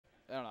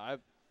don't know.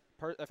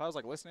 If I was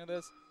like listening to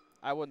this,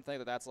 I wouldn't think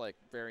that that's like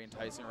very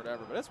enticing or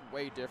whatever. But it's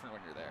way different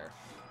when you're there.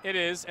 It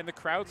is, and the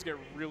crowds get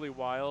really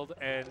wild,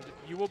 and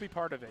you will be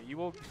part of it. You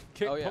will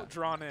get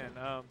drawn in.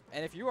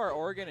 And if you are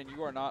Oregon and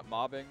you are not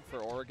mobbing for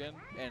Oregon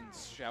and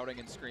shouting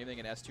and screaming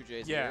in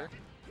S2J's ear,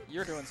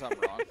 you're doing something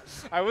wrong.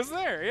 I was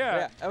there,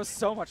 yeah. That was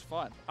so much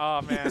fun.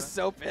 Oh, man. He was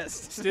so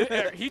pissed.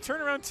 He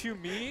turned around to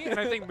me, and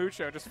I think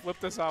Mucho just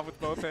flipped us off with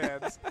both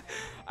hands.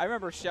 I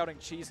remember shouting,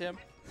 cheese him.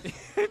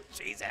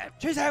 Cheese him.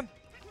 Cheese him.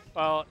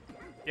 Well,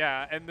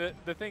 yeah, and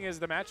the thing is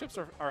the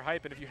matchups are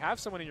hype, and if you have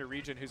someone in your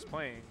region who's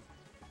playing,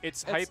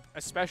 it's hype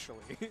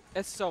especially.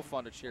 It's so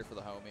fun to cheer for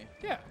the homie.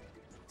 Yeah.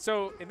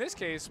 So in this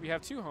case, we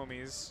have two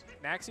homies,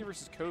 Naxy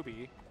versus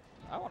Koby.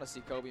 I want to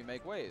see Koby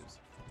make waves.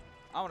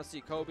 I want to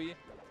see Koby.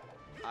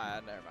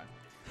 Never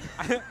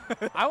mind.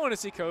 I want to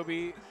see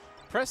Koby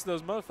press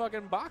those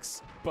motherfucking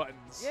box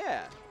buttons.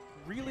 Yeah.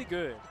 Really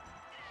good.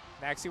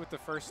 Naxy with the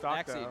first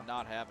stock, Naxy though.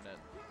 not having it.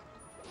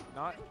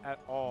 Not at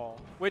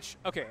all. Which,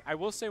 okay, I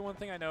will say one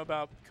thing I know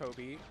about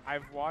Koby.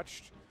 I've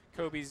watched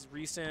Koby's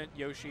recent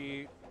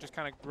Yoshi just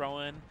kind of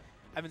growing.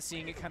 I've been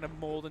seeing it kind of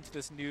mold into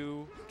this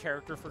new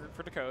character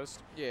for the coast.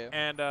 Yeah.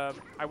 And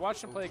I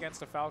watched him play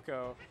against a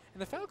Falco,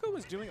 and the Falco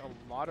was doing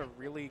a lot of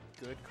really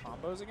good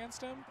combos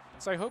against him.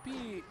 So I hope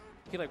he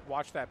like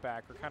watched that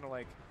back or kind of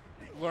like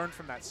learned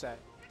from that set.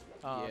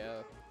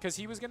 Yeah. Because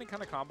he was getting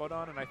kind of comboed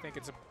on, and I think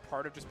it's a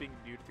part of just being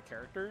new to the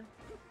character.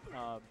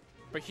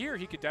 But here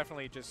he could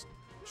definitely just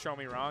show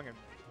me wrong and,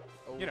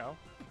 you know.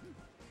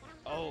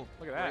 Oh,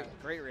 look at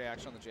that. Great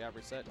reaction on the jab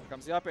reset. Here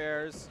comes the up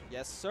airs.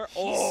 Yes, sir.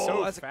 He's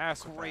so that's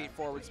fast. A great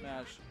forward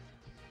smash.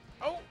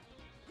 Oh.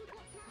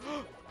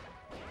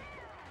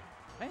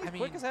 Man, he's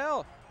quick as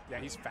hell. Yeah,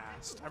 he's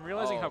fast. I'm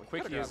realizing how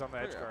quick he is on the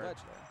edge guard.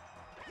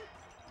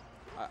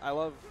 I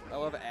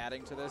love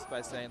adding to this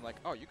by saying, like,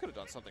 oh, you could have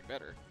done something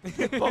better.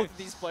 Both of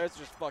these players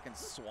just fucking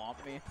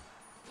swamp me.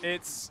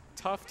 It's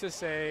tough to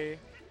say.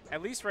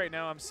 At least right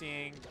now I'm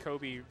seeing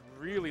Koby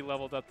really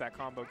leveled up that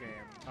combo game.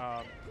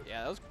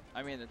 Yeah, that was,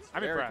 I mean, it's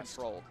I'm very impressed.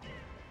 controlled.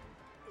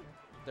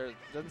 There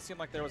doesn't seem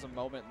like there was a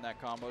moment in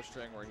that combo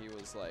string where he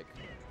was like,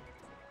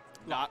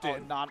 yeah.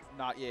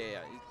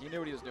 He knew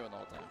what he was doing the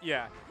whole time.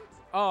 Yeah.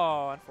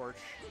 Oh,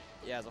 unfortunate.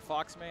 Yeah, as a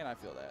Fox main, I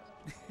feel that.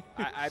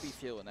 I be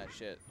feeling that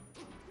shit.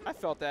 I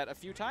felt that a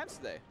few times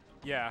today.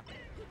 Yeah.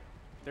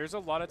 There's a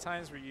lot of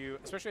times where you,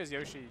 especially as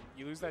Yoshi,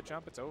 you lose that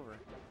jump, it's over.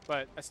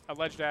 But a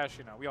ledge dash,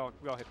 you know, we all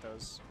hit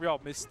those. We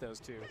all missed those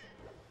too.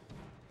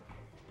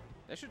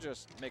 They should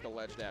just make a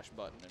ledge dash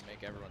button and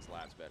make everyone's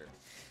laps better.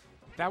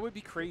 That would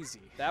be crazy.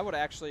 That would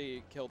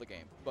actually kill the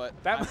game, but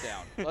I'm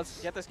down.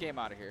 Let's get this game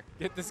out of here.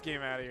 Get this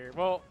game out of here.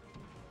 Well,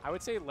 I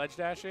would say ledge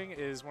dashing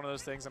is one of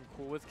those things I'm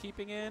cool with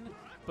keeping in,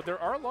 but there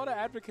are a lot of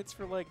advocates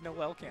for like no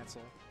L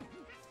cancel.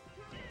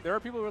 There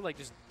are people who are like,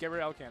 just get rid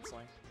of L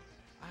canceling.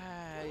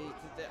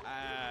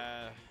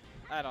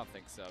 I don't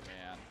think so,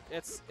 man.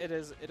 It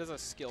is a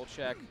skill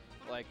check.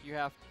 Like you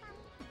have.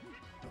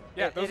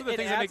 Yeah, those are the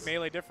things that make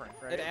Melee different,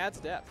 right? It adds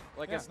depth.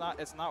 Like it's not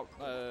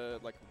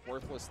like a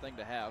worthless thing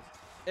to have.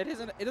 It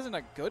isn't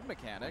a good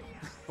mechanic,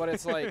 but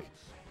it's like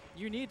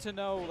you need to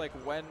know like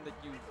when that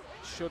you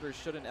should or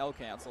shouldn't L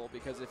cancel,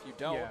 because if you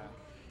don't,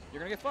 you're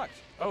gonna get fucked.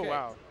 Okay. Oh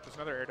wow, just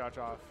another air dodge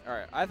off. All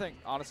right,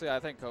 honestly I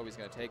think Koby's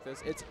gonna take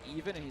this. It's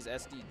even and he's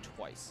SD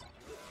twice.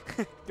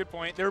 Good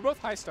point. They were both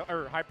high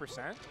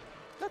percent,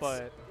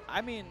 but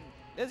I mean,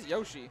 it's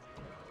Yoshi.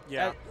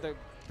 Yeah.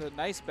 The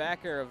nice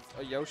back air of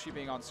a Yoshi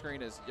being on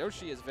screen is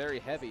Yoshi is very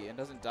heavy and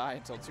doesn't die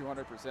until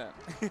 200%.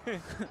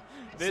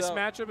 This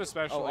matchup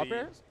especially, up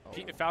airs?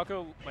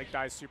 Falco like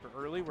dies super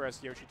early,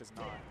 whereas Yoshi does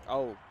not.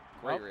 Oh,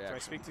 great reaction. Did I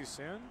speak too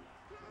soon?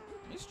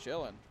 He's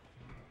chilling.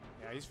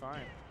 Yeah, he's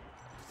fine.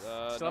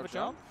 Still have a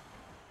jump?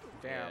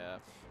 Damn. Yeah,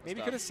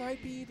 maybe could have side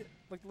bead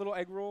like the little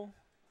egg roll.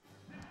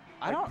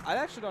 I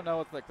actually don't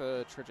know if like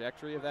the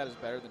trajectory of that is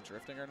better than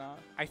drifting or not.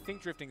 I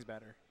think drifting's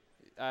better.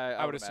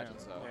 I would imagine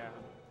assume so. Yeah.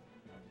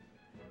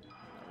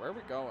 Where are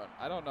we going?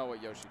 I don't know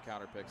what Yoshi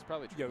counterpicks.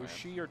 Probably Dreamland.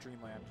 Yoshi or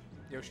Dreamland?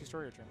 Yoshi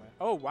Story or Dreamland?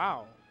 Oh,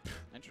 wow.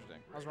 Interesting.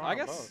 I was wrong I on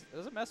guess, both.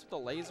 does it mess with the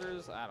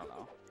lasers? I don't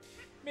know.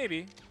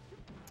 Maybe.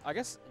 I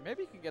guess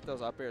maybe you can get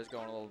those up airs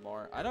going a little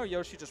more. I know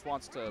Yoshi just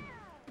wants to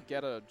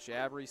get a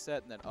jab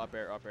reset and then up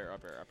air, up air,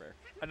 up air, up air.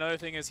 Another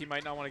thing is he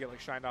might not want to get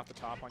like shined off the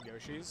top on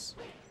Yoshi's.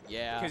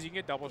 Yeah. Because you can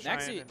get double shine.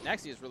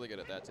 Naxy is really good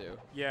at that too.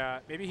 Yeah,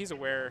 maybe he's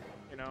aware,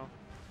 you know.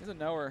 He's a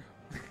knower.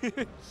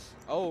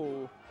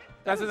 Oh.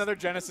 That's another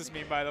Genesis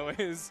meme, by the way,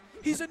 is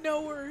he's a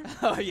knower.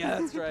 Oh,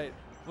 yeah, that's right.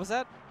 Was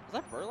that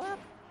Burlap?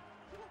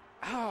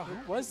 Oh,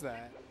 who was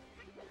that?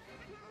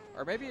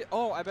 Or maybe,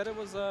 I bet it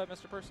was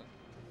Mr. Person.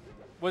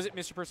 Was it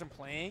Mr. Person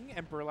playing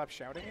and Burlap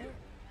shouting it?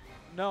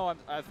 No,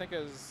 I think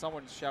it was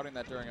someone shouting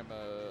that during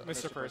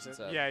Mr. Person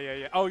set.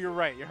 Yeah. Oh, you're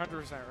right. You're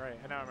 100% right.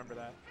 I now remember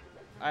that.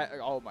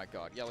 Oh my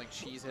God, yelling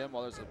cheese him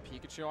while there's a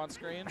Pikachu on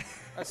screen.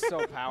 That's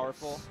so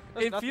powerful.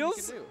 There's It nothing feels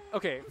you can do.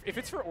 okay. If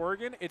it's for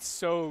Oregon, it's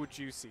so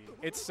juicy.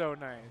 It's so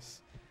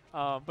nice.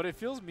 But it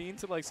feels mean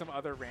to like some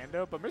other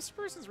rando. But Mr.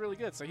 Person's really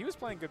good, so he was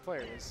playing good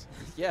players.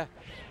 Yeah.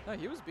 No,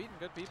 he was beating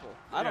good people.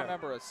 I don't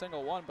remember a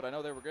single one, but I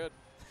know they were good.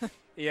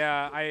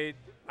 Yeah,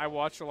 I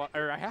watched a lot,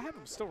 or I have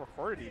them still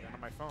recorded even on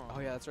my phone. Oh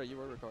yeah, that's right. You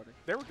were recording.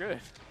 They were good.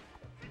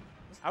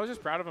 I was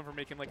just proud of him for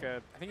making like I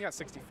think he got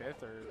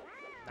 65th or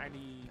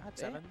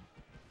 97.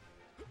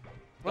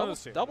 One of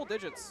those two. Double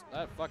digits.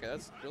 Fuck it.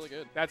 That's really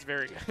good. That's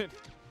very good.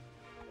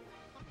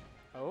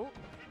 Oh.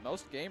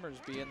 Most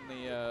gamers be in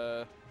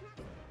the,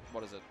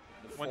 what is it?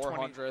 The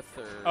 400th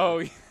or... Oh,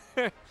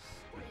 yeah.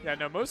 Yeah,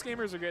 no, most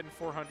gamers are getting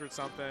 400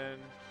 something,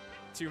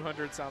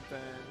 200 something.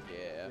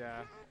 Yeah.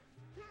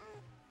 Yeah.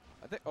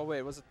 I think, oh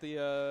wait, was it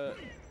the,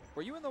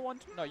 were you in the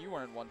no, you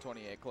weren't in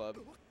 128 club.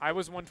 I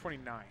was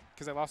 129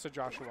 because I lost to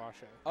Joshua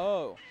Washa.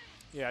 Oh.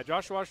 Yeah,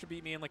 Joshua Washa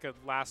beat me in like a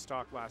last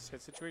stock, last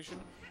hit situation.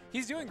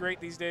 He's doing great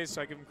these days,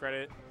 so I give him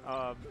credit.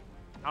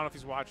 I don't know if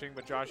he's watching,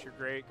 but Josh, you're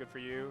great. Good for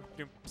you.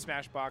 Doing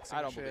smash boxing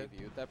I don't and shit.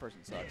 believe you. That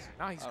person sucks.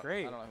 Nah, he's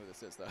great. I don't know who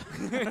this is,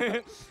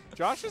 though.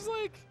 Josh is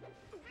like,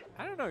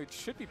 I don't know. He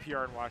should be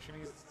PR in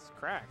Washington. He's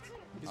cracked.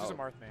 He's just a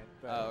Marth man.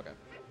 Oh, okay.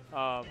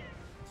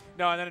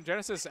 No, and then in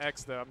Genesis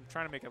X, though, I'm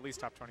trying to make at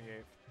least top 28.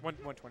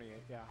 128,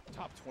 yeah.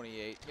 Top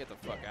 28. Get the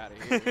fuck out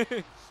of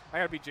here. I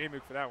got to beat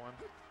J-Mook for that one.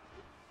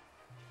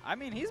 I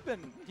mean, he's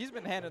been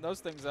handing those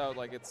things out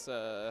like it's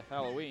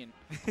Halloween.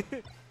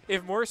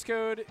 If Morse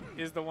code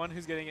is the one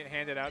who's getting it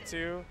handed out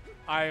to,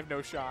 I have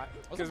no shot.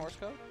 Was it Morse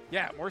code?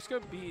 Yeah, Morse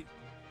code beat.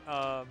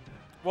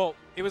 Well,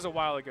 it was a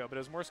while ago, but it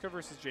was Morse code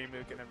versus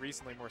J-Mook, and then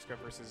recently Morse code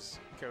versus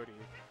Cody.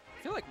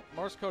 I feel like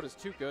Morse code is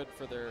too good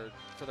for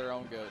their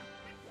own good.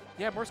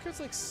 Yeah, Morse code's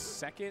like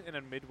second in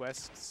a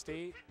Midwest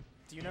state.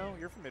 Do you know?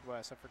 You're from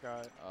Midwest. I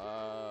forgot.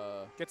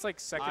 Gets like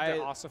second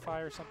to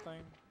Ossify or something.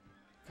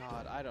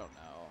 God, I don't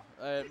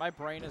know. My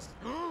brain is.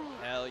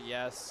 Hell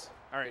yes.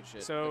 All right,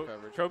 shit. so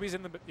Koby's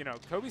in the.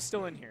 Koby's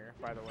still in here,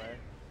 by the way.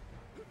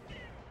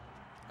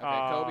 Okay,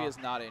 Koby is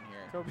not in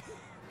here.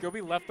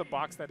 Koby left the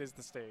box that is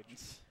the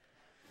stage.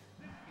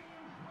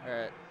 All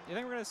right. You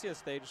think we're gonna see a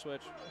stage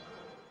switch?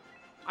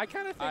 I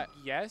kind of think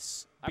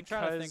yes. I'm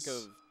trying to think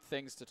of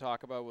things to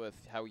talk about with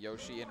how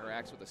Yoshi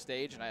interacts with the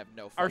stage, and I have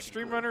no. Our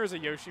stream runner is a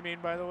Yoshi main,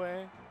 by the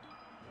way.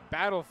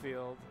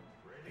 Battlefield.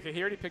 Okay,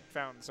 he already picked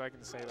Fountain, so I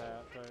can say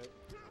that. But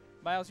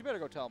Miles, you better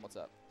go tell him what's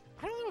up.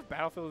 I don't know if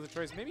Battlefield is a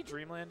choice. Maybe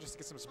Dreamland just to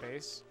get some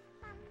space.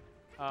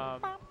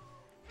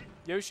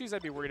 Yoshi's,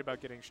 I'd be worried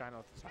about getting Shine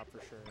off the top for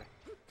sure.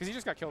 Because he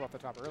just got killed off the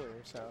top earlier,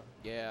 so.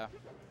 Yeah.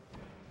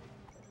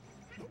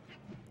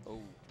 Oh.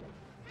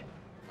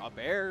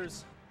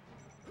 Bears.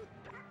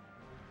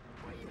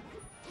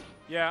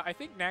 Yeah, I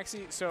think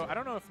Naxy, so I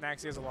don't know if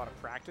Naxy has a lot of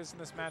practice in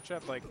this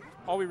matchup. Like,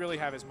 all we really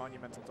have is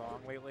Monumental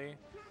Dong lately.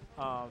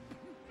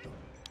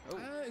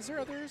 Is there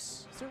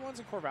others? Is there ones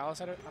in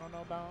Corvallis I don't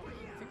know about?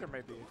 I think there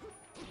may be.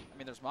 I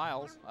mean, there's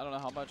Miles. I don't know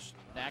how much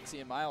Naxy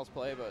and Miles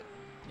play, but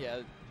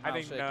yeah. I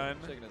think none.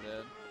 Shaking his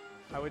head.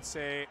 I would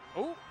say,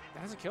 oh, that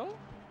has a kill?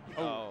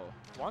 Oh.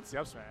 Wants the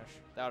up smash.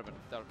 That would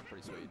have been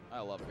pretty sweet. I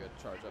love a good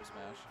charge up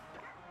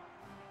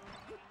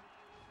smash.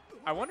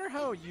 I wonder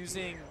how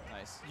using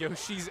nice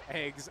Yoshi's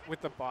eggs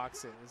with the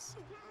boxes.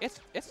 It's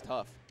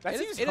tough. That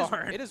seems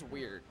hard. It is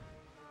weird.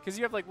 Because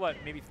you have like what,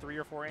 maybe 3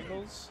 or 4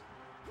 angles?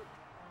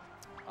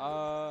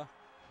 Oh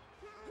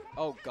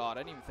god,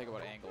 I didn't even think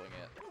about angling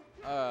it.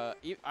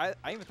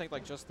 I even think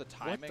like just the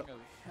timing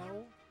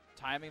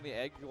timing the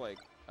egg like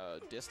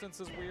distance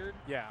is weird.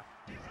 Yeah.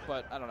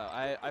 But I don't know.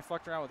 I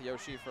fucked around with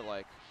Yoshi for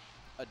like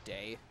a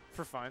day.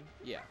 For fun?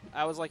 Yeah.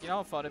 I was like, you know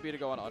how fun it'd be to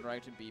go on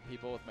unranked and beat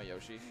people with my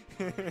Yoshi?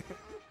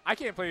 I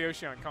can't play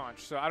Yoshi on conch,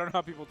 so I don't know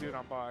how people do it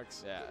on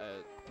box. Yeah.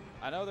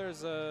 I know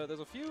there's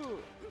a few.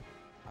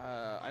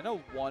 I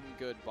know one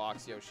good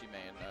box Yoshi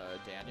main,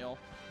 Daniel.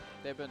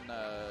 They've been.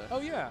 Oh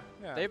yeah.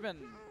 They've been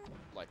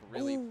like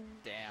really. Ooh.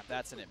 Damn,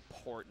 that's an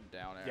important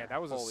down air. Yeah,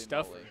 that was Holy a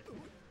stuffer.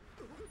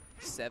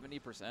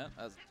 70%.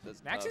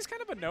 That's Naxy's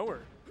kind of a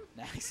knower.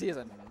 Naxy is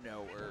a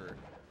knower.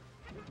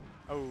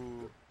 Oh.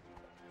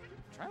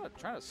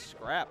 Trying to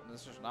scrap, and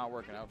this is just not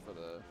working out for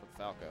the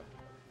Falco.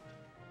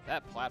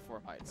 That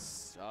platform height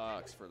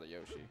sucks for the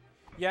Yoshi.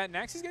 Yeah,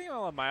 Naxy's getting a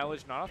lot of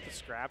mileage, not off the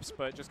scraps,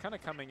 but just kind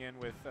of coming in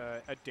with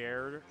a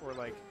dare, or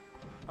like,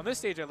 on this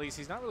stage at least,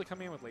 he's not really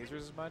coming in with lasers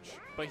as much,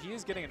 but he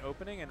is getting an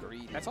opening, and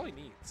that's all he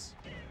needs.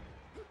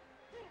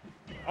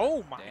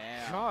 Oh my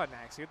god,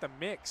 Naxy with the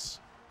mix.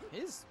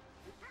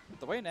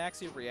 The way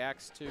Naxy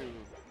reacts to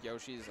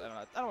Yoshi's,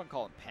 I don't want to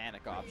call them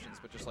panic options,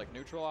 but just like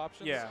neutral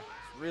options. Yeah.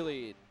 It's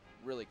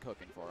really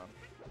cooking for him.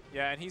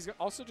 Yeah, and he's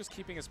also just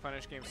keeping his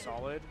punish game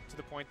solid to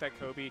the point that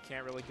Koby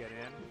can't really get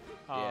in.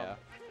 Yeah.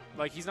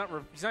 Like he's not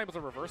able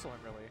to reversal him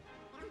really.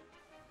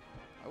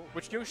 Oh.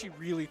 Which Yoshi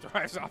really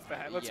thrives off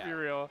that. Let's be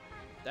real.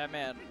 That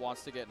man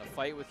wants to get in a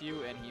fight with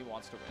you, and he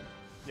wants to win.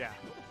 Yeah.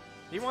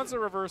 He wants a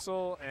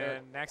reversal,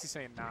 and Naxy's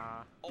saying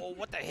nah. Oh,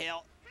 what the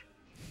hell?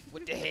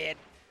 With the head.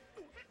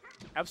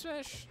 Up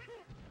smash.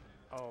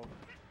 Oh.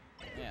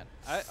 Man.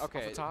 Okay.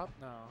 Off the top?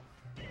 No.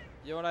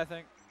 You know what I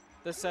think?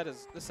 This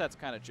set's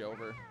kind of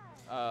Jover.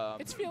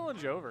 It's feeling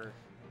Jover.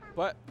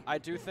 But I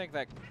do think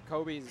that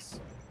Koby's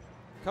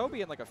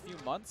Koby in like a few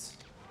months.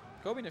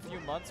 Koby in a few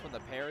months when the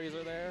parries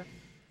are there.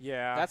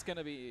 Yeah. That's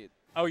gonna be.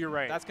 Oh, you're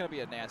right. That's gonna be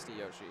a nasty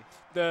Yoshi.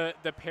 The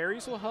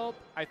parries will help.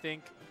 I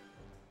think.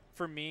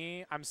 For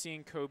me, I'm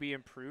seeing Koby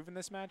improve in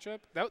this matchup.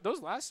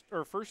 Those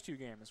first 2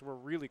 games were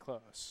really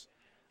close.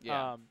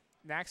 Yeah.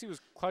 Naxy was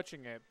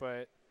clutching it,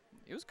 but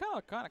It was kind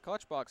of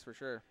clutch box for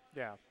sure.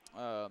 yeah.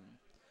 Um,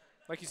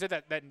 Like you said,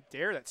 that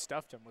dare that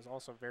stuffed him was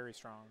also very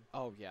strong.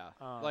 oh yeah.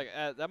 Um, Like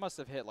that must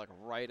have hit like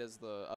right as the